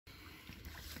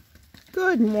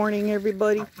Good morning,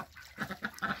 everybody.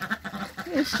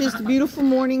 It's just a beautiful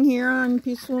morning here on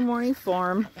Peaceful Morning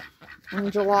Farm.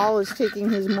 And Jalal is taking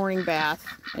his morning bath.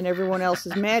 And everyone else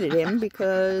is mad at him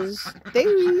because they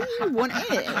went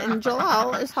in it. And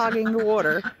Jalal is hogging the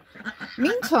water.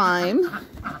 Meantime,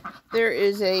 there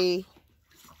is a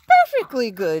perfectly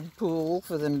good pool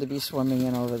for them to be swimming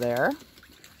in over there.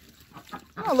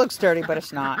 Oh, it looks dirty, but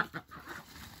it's not.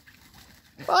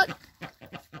 But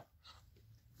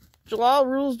Jalal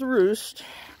rules the roost.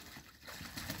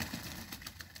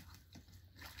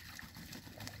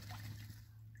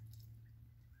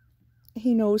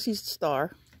 He knows he's the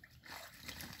star.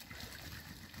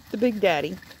 The big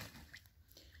daddy.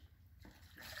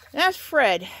 That's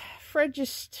Fred. Fred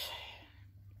just,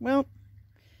 well,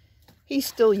 he's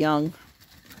still young.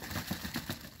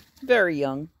 Very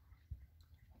young.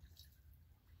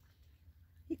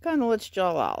 He kind of lets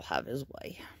Jalal have his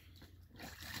way.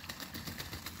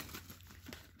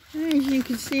 As you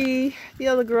can see, the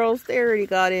other girls, they already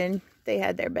got in. They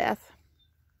had their bath.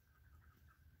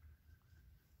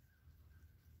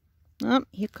 Oh,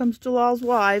 here comes Jalal's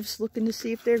wives, looking to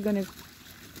see if they're going to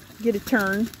get a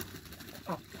turn.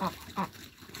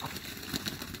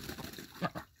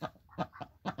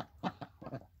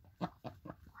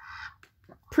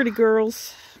 Pretty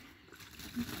girls.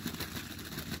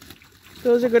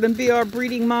 Those are going to be our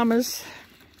breeding mamas.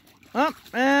 Oh,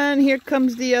 and here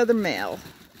comes the other male.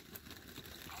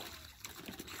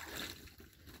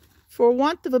 For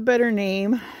want of a better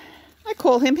name, I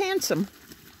call him Handsome.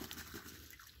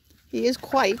 He is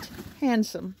quite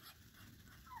handsome.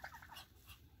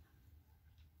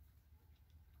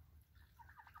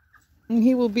 And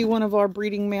he will be one of our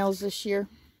breeding males this year.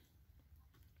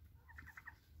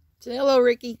 Say hello,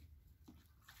 Ricky.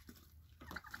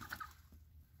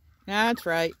 That's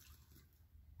right.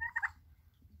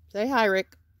 Say hi,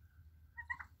 Rick.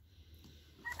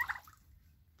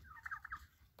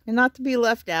 And not to be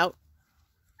left out,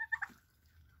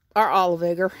 our olive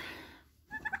egger.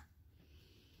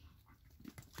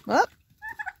 Well,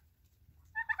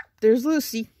 there's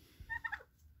Lucy.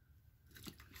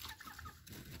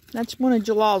 That's one of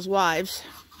Jalal's wives.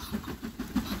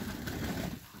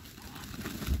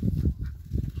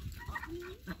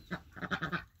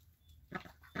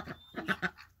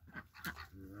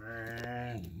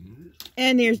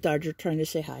 And there's Dodger trying to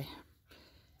say hi.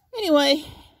 Anyway,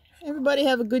 everybody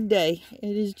have a good day.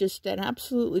 It is just an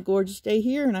absolutely gorgeous day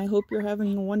here, and I hope you're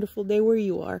having a wonderful day where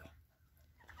you are.